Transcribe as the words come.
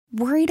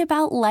Worried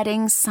about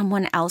letting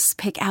someone else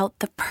pick out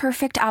the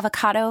perfect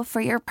avocado for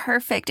your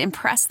perfect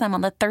impress them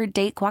on the third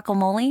date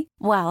guacamole?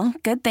 Well,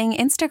 good thing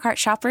Instacart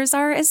shoppers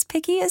are as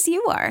picky as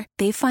you are.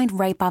 They find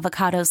ripe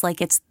avocados like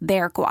it's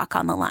their guac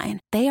on the line.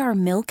 They are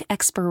milk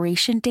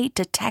expiration date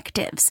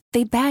detectives.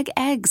 They bag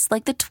eggs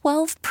like the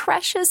 12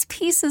 precious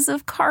pieces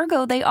of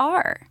cargo they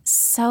are.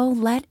 So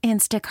let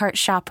Instacart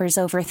shoppers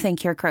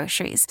overthink your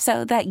groceries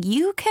so that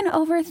you can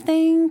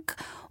overthink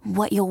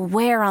what you'll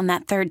wear on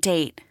that third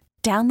date.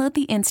 Download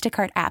the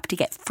Instacart app to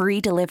get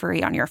free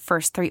delivery on your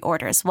first 3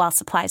 orders while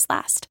supplies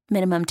last.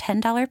 Minimum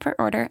 $10 per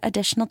order.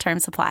 Additional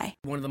terms apply.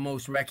 One of the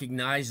most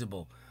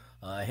recognizable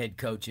head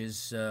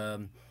coaches,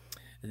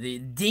 the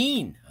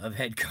dean of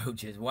head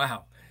coaches.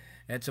 Wow,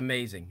 that's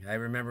amazing. I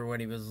remember when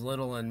he was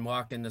little and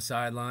walking the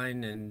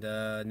sideline, and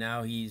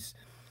now he's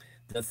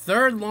the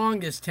 3rd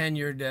longest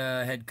tenured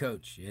head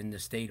coach in the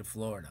state of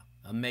Florida.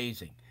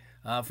 Amazing.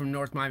 From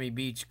North Miami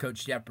Beach,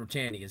 Coach Jeff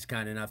Bertani is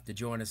kind enough to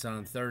join us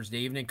on Thursday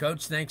evening.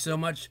 Coach, thanks so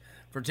much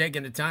for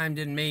taking the time.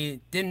 Didn't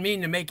mean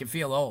to make you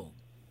feel old.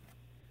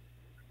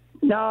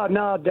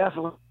 No,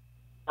 definitely.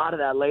 A lot of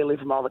that lately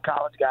from all the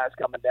college guys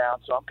coming down,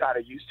 so I'm kind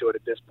of used to it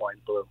at this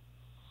point, Blue.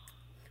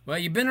 Well,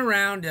 you've been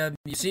around.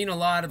 You've seen a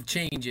lot of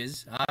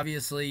changes.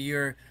 Obviously,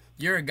 you're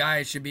a guy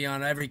who should be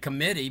on every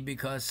committee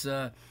because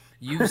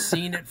you've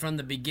seen it from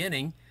the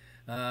beginning.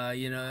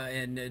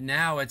 And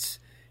now it's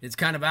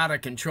kind of out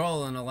of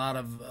control in a lot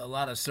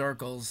of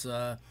circles.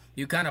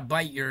 You kind of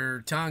bite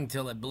your tongue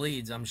till it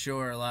bleeds, I'm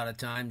sure, a lot of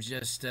times,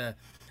 just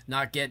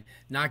not get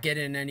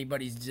in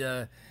anybody's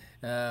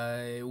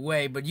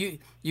way. But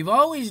you've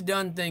always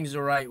done things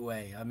the right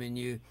way. I mean,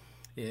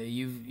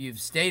 you've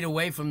stayed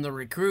away from the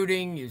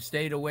recruiting. You've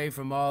stayed away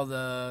from all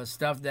the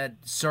stuff that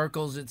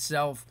circles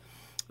itself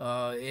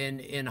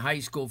in high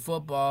school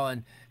football,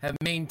 and have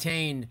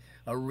maintained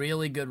a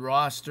really good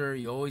roster.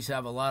 You always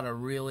have a lot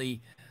of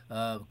really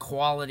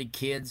quality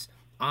kids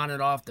on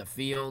and off the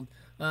field.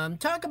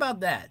 Talk about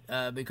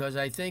that, because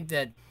I think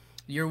that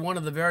you're one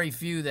of the very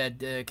few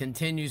that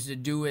continues to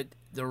do it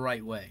the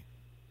right way.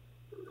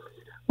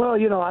 Well,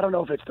 I don't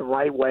know if it's the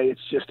right way.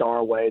 It's just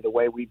our way, the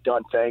way we've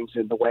done things,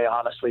 and the way,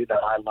 honestly,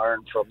 that I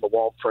learned from the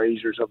Walt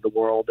Frazier's of the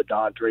world, the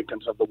Don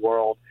Drinkins of the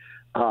world.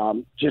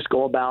 Just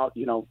go about,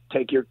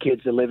 take your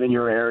kids that live in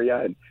your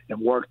area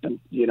and work them,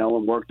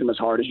 and work them as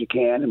hard as you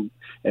can,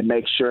 and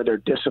make sure they're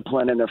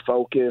disciplined and they're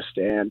focused.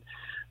 And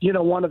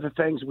one of the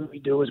things we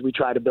do is we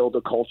try to build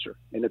a culture,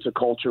 and it's a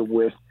culture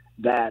with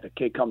that. A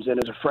kid comes in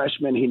as a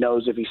freshman, he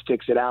knows if he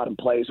sticks it out and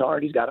plays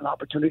hard, he's got an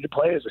opportunity to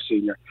play as a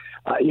senior.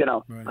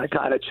 Right. I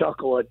kind of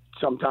chuckle at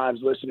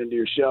sometimes listening to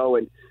your show,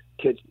 and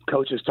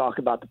coaches talk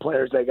about the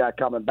players they got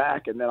coming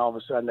back, and then all of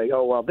a sudden they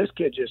go, well, this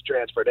kid just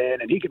transferred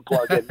in and he can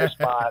plug in this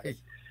spot.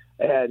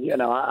 And,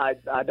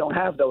 I don't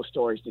have those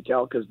stories to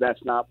tell because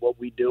that's not what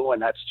we do,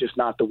 and that's just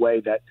not the way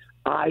that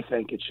I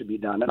think it should be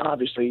done. And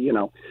obviously,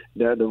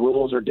 the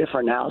rules are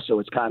different now, so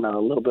it's kind of a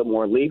little bit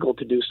more legal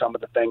to do some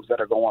of the things that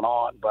are going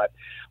on. But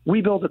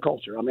we build a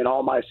culture. I mean,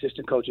 all my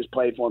assistant coaches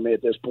played for me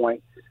at this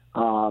point,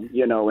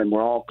 and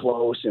we're all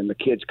close, and the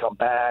kids come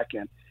back.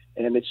 And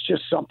it's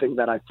just something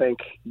that I think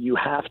you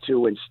have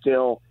to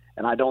instill.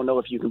 And I don't know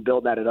if you can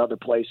build that at other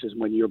places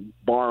when you're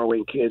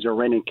borrowing kids or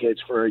renting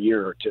kids for a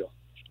year or two.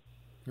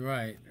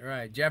 Right.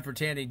 Jeff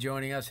Bertani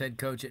joining us, head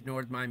coach at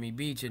North Miami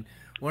Beach. And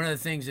one of the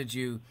things that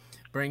you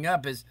bring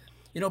up is,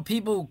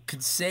 people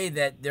could say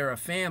that they're a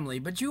family,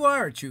 but you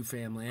are a true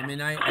family. I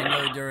mean, I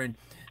know during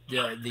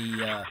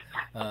the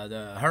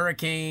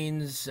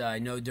hurricanes, I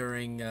know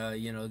during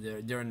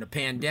during the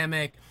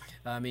pandemic.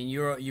 I mean,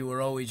 you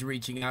were always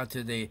reaching out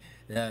to the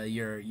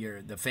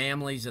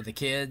families of the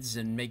kids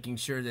and making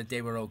sure that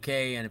they were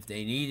okay and if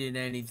they needed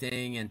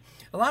anything. And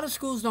a lot of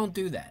schools don't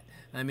do that.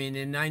 I mean,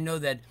 and I know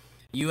that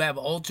you have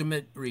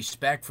ultimate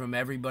respect from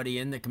everybody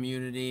in the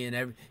community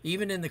and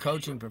even in the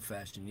coaching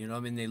profession.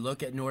 They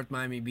look at North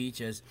Miami Beach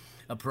as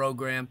a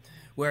program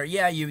where,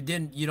 you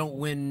don't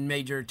win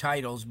major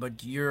titles,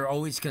 but you're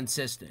always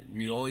consistent.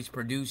 You always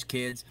produce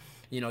kids.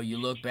 You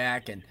look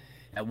back, and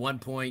at one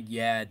point you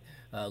had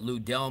Lou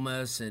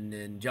Delmas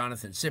and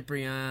Jonathan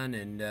Cyprian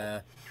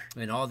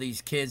and all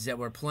these kids that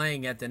were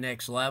playing at the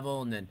next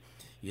level, and then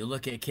you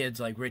look at kids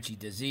like Richie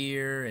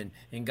Desir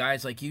and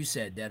guys like you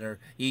said that are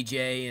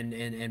EJ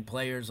and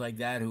players like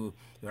that who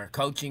are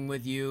coaching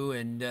with you.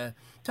 And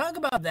talk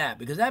about that,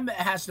 because that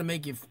has to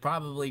make you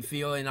probably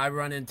feel, and I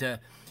run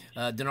into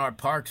Denard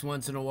Parks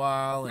once in a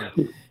while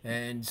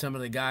and some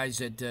of the guys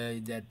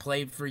that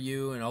played for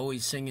you and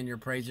always singing your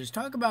praises.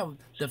 Talk about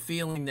the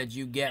feeling that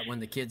you get when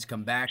the kids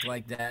come back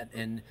like that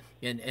and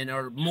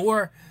are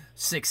more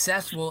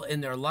successful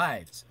in their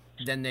lives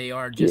than they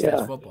are just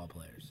as football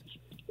players.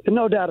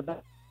 No doubt about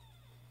it.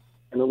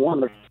 And the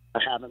one that I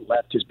haven't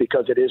left is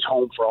because it is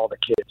home for all the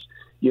kids.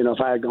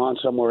 If I had gone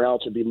somewhere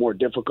else, it'd be more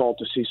difficult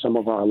to see some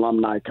of our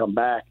alumni come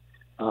back.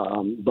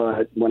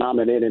 But when I'm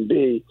at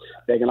N&B,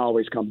 they can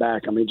always come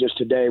back. I mean, just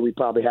today we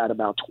probably had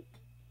about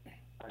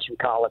from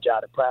college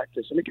out at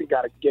practice, and it can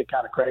get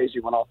kind of crazy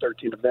when all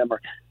 13 of them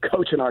are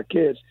coaching our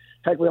kids.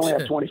 Heck, we only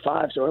have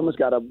 25, so we almost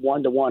got a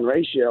 1-to-1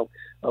 ratio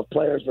of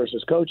players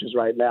versus coaches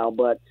right now.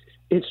 But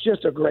it's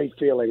just a great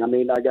feeling. I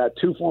mean, I got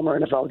 2 former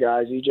NFL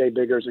guys, E.J.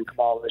 Biggers and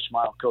Kamal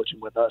Ishmael, coaching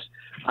with us.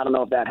 I don't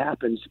know if that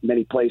happens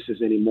many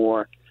places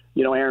anymore.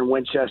 You know, Aaron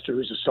Winchester,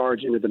 who's a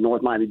sergeant at the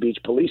North Miami Beach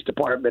Police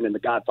Department and the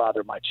godfather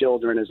of my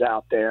children, is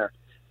out there.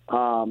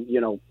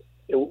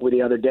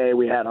 The other day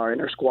we had our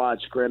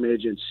inter-squad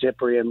scrimmage, and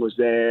Cyprian was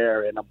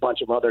there, and a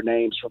bunch of other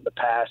names from the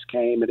past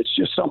came. And it's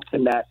just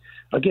something that,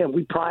 again,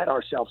 we pride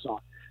ourselves on.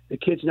 The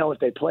kids know if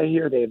they play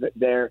here,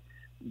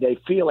 they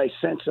feel a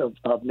sense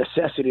of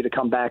necessity to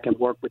come back and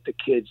work with the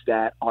kids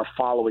that are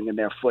following in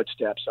their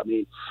footsteps. I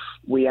mean,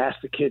 we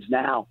ask the kids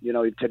now,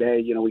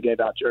 today, we gave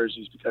out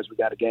jerseys because we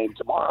got a game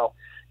tomorrow.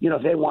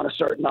 If they want a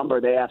certain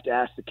number, they have to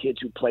ask the kids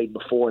who played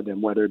before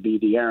them, whether it be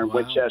the Aaron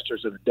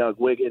Winchesters or the Doug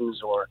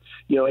Wiggins or,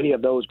 any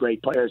of those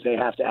great players. They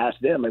have to ask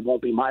them. It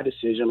won't be my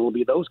decision. It will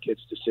be those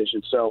kids'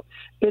 decision. So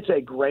it's a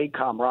great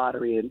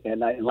camaraderie.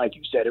 And like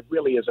you said, it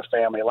really is a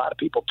family. A lot of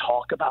people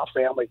talk about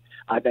family.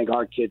 I think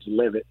our kids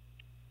live it.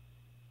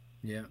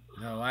 Yeah,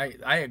 no,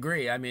 I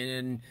agree. I mean,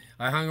 and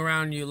I hung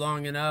around you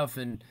long enough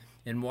and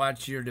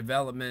watched your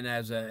development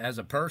as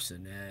a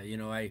person.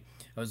 I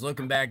was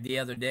looking back the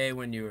other day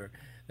when you were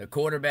the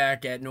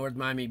quarterback at North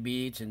Miami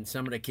Beach and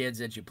some of the kids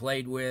that you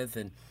played with.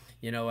 And,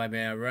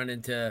 I run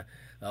into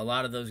a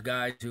lot of those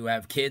guys who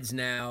have kids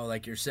now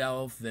like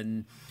yourself.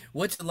 And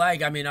what's it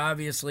like? I mean,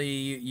 obviously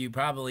you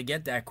probably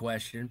get that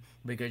question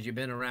because you've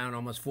been around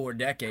almost 4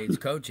 decades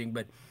coaching,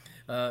 but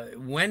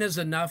when is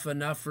enough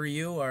for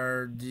you,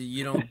 or do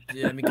you don't?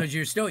 I mean, because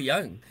you're still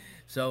young.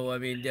 So I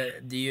mean,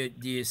 do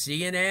you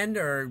see an end,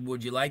 or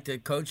would you like to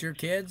coach your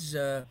kids?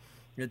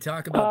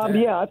 Talk about that.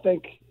 Yeah, I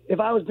think if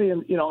I was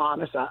being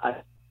honest,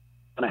 I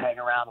want to hang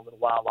around a little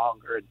while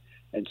longer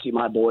and see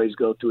my boys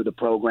go through the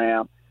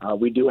program.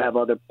 We do have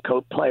other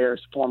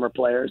former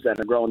players that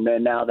are grown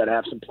men now that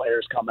have some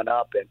players coming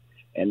up,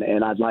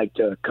 and I'd like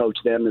to coach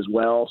them as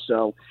well.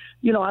 So,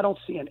 I don't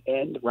see an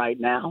end right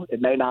now.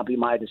 It may not be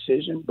my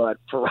decision, but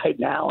for right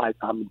now,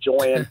 I'm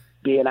enjoying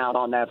being out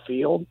on that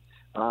field.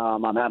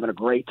 I'm having a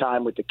great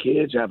time with the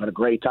kids, having a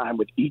great time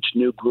with each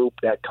new group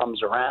that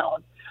comes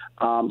around.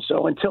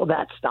 So until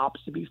that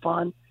stops to be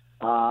fun,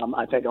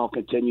 I think I'll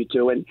continue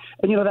to. And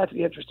that's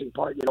the interesting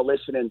part,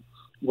 listening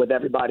with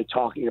everybody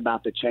talking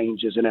about the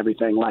changes and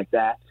everything like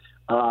that.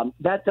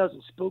 That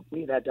doesn't spook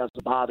me. That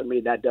doesn't bother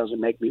me. That doesn't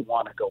make me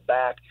want to go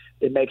back.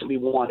 It makes me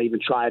want to even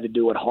try to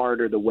do it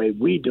harder the way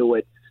we do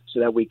it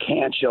so that we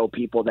can show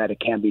people that it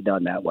can be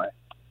done that way.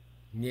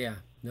 Yeah,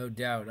 no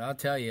doubt. I'll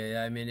tell you,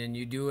 I mean, and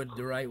you do it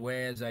the right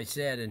way, as I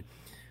said. And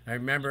I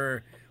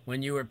remember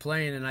when you were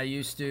playing, and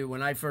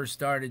when I first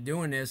started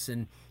doing this,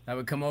 and I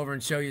would come over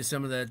and show you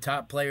some of the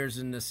top players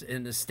in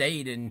the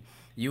state, and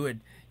you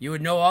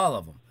would know all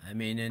of them. I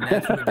mean, and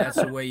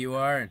that's the way you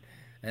are.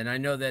 And I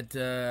know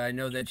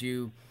that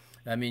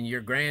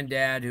your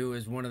granddad, who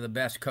is one of the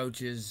best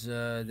coaches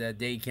that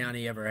Dade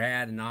County ever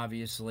had, and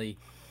obviously,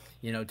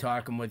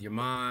 talking with your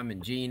mom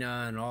and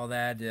Gina and all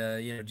that,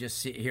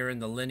 just hearing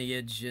the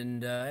lineage.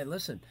 And hey,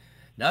 listen,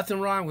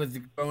 nothing wrong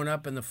with growing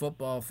up in the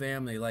football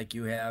family like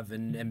you have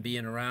and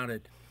being around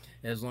it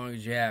as long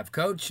as you have.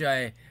 Coach,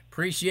 I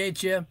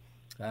appreciate you.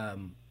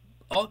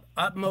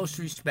 Utmost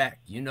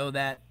respect. You know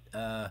that.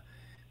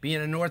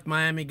 Being a North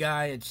Miami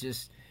guy, it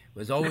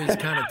was always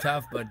kind of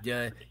tough, but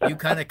you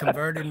kind of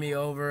converted me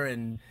over,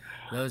 and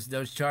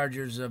those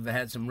Chargers have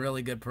had some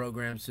really good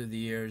programs through the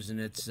years, and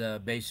it's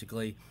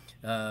basically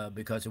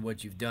because of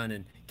what you've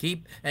done.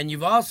 And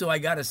you've also, I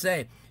got to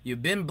say,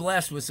 you've been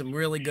blessed with some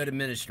really good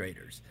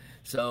administrators.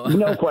 So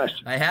no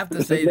question. I have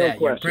to say that.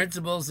 Your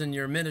principals and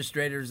your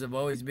administrators have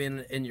always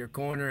been in your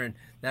corner, and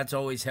that's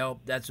always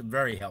helped. That's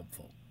very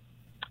helpful.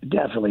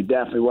 Definitely.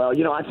 Well,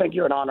 I think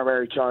you're an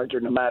honorary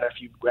Charger no matter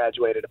if you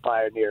graduated a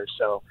Pioneer.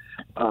 So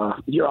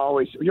you're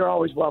always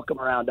welcome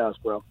around us,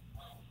 bro.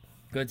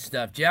 Good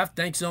stuff. Jeff,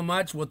 thanks so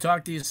much. We'll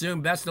talk to you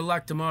soon. Best of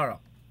luck tomorrow.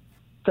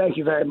 Thank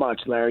you very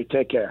much, Larry.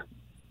 Take care.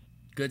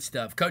 Good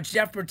stuff. Coach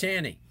Jeff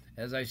Bertani,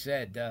 as I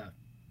said,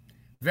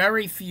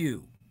 very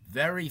few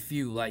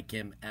like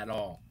him at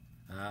all.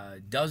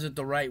 Does it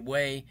the right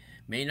way.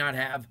 May not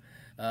have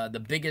the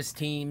biggest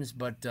teams,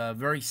 but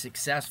very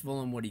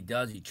successful in what he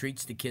does. He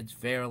treats the kids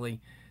fairly.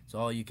 It's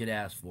all you could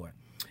ask for.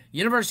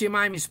 University of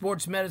Miami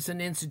Sports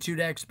Medicine Institute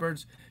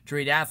experts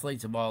treat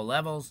athletes of all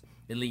levels,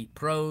 elite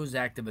pros,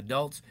 active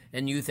adults,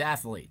 and youth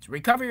athletes.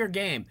 Recover your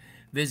game.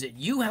 Visit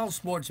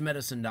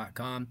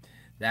uhealthsportsmedicine.com.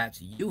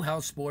 That's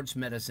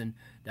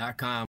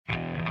uhealthsportsmedicine.com.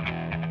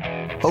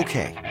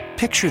 Okay,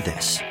 picture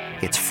this.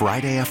 It's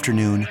Friday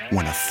afternoon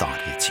when a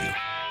thought hits you.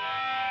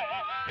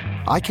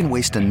 I can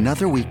waste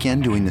another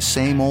weekend doing the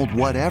same old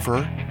whatever,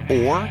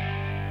 or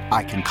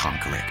I can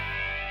conquer it.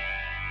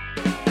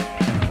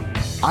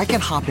 I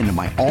can hop into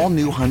my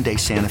all-new Hyundai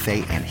Santa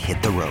Fe and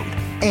hit the road.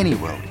 Any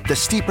road. The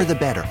steeper, the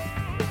better.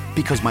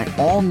 Because my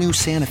all-new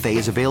Santa Fe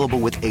is available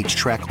with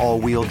H-Track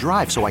all-wheel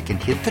drive, so I can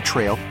hit the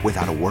trail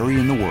without a worry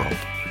in the world.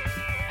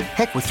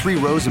 Heck, with 3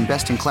 rows and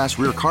best-in-class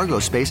rear cargo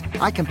space,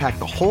 I can pack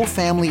the whole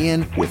family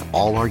in with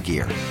all our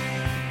gear.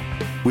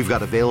 We've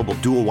got available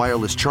dual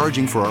wireless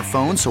charging for our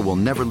phones, so we'll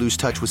never lose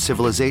touch with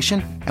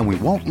civilization, and we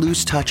won't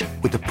lose touch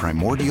with the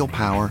primordial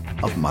power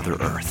of Mother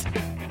Earth.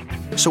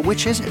 So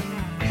which is it?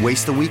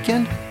 Waste the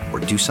weekend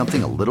or do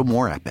something a little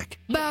more epic?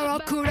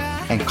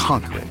 And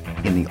conquer it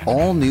in the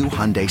all-new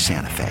Hyundai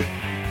Santa Fe.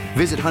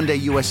 Visit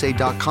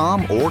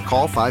HyundaiUSA.com or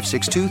call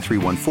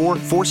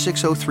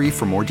 562-314-4603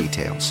 for more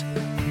details.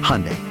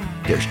 Hyundai,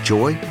 there's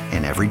joy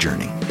in every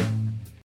journey.